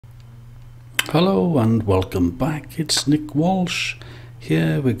Hello and welcome back. It's Nick Walsh.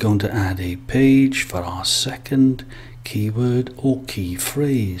 Here we're going to add a page for our second keyword or key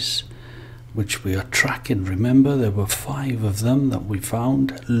phrase, which we are tracking. Remember, there were 5 of them that we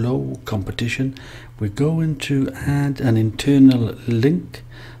found, low competition. We're going to add an internal link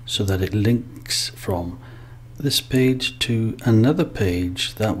so that it links from this page to another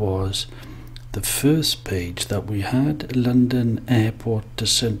page that was the first page that we had, London Airport to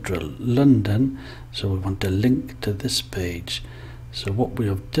Central London. So we want to link to this page. So what we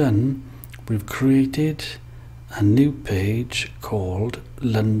have done, we've created a new page called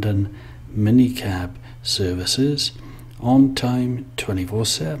London Minicab Services on time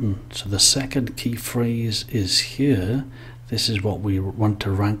 24/7. So the second key phrase is here. This is what we want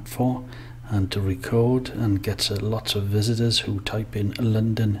to rank for and to record, and gets lots of visitors who type in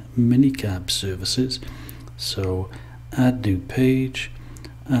London Minicab Services. So add new page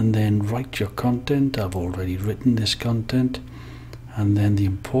and then write your content. I've already written this content, and then the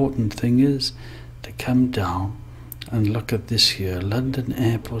important thing is to come down and look at this here, London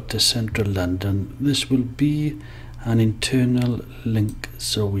Airport to Central London. This will be an internal link,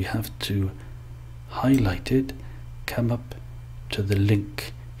 so we have to highlight it, come up to the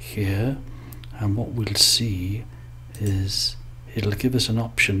link here, and what we'll see is it'll give us an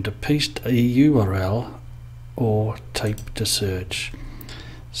option to paste a URL or type to search.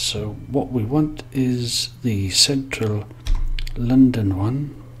 So what we want is the Central London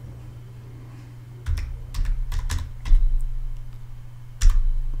one,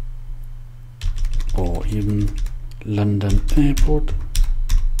 or even London Airport,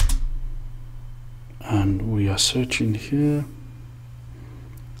 and we are searching here,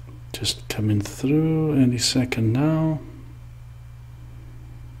 just coming through any second now.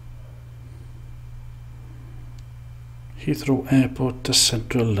 Heathrow Airport to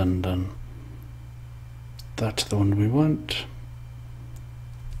Central London, that's the one we want.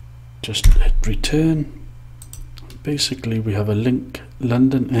 Just hit return. Basically we have a link,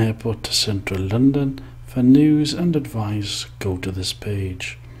 London Airport to Central London. For news and advice, go to this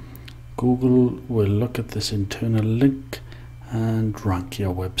page. Google will look at this internal link and rank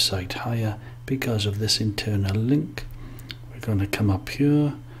your website higher because of this internal link. We're going to come up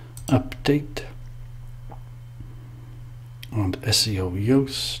here, update, and SEO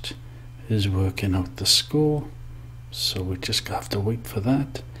Yoast is working out the score, so we just have to wait for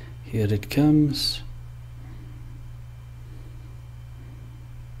that. Here it comes.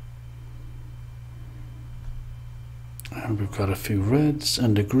 And we've got a few reds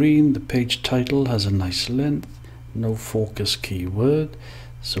and a green. The page title has a nice length, no focus keyword.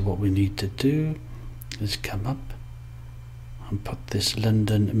 So what we need to do is come up and put this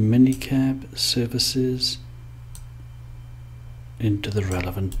London Minicab Services into the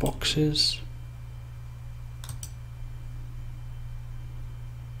relevant boxes.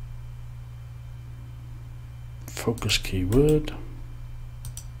 Focus keyword,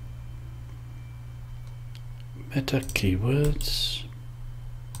 meta keywords,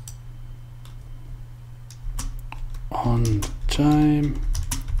 on time,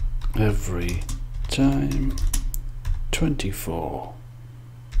 every time,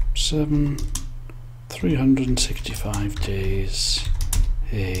 24/7, 365 days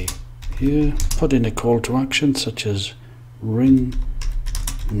a year. Put in a call to action such as ring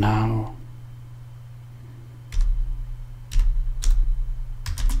now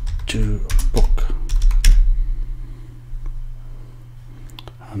to book,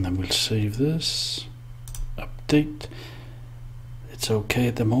 and then we'll save this. Update, it's okay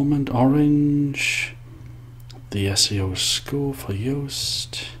at the moment. Orange, the SEO score for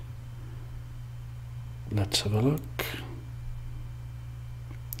Yoast. Let's have a look.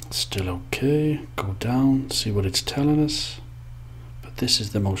 Still okay. Go down, see what it's telling us. But this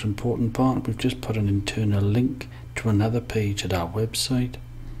is the most important part. We've just put an internal link to another page at our website.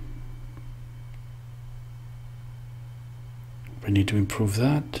 We need to improve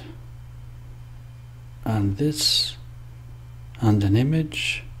that, and this, and an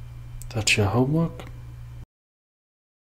image. That's your homework.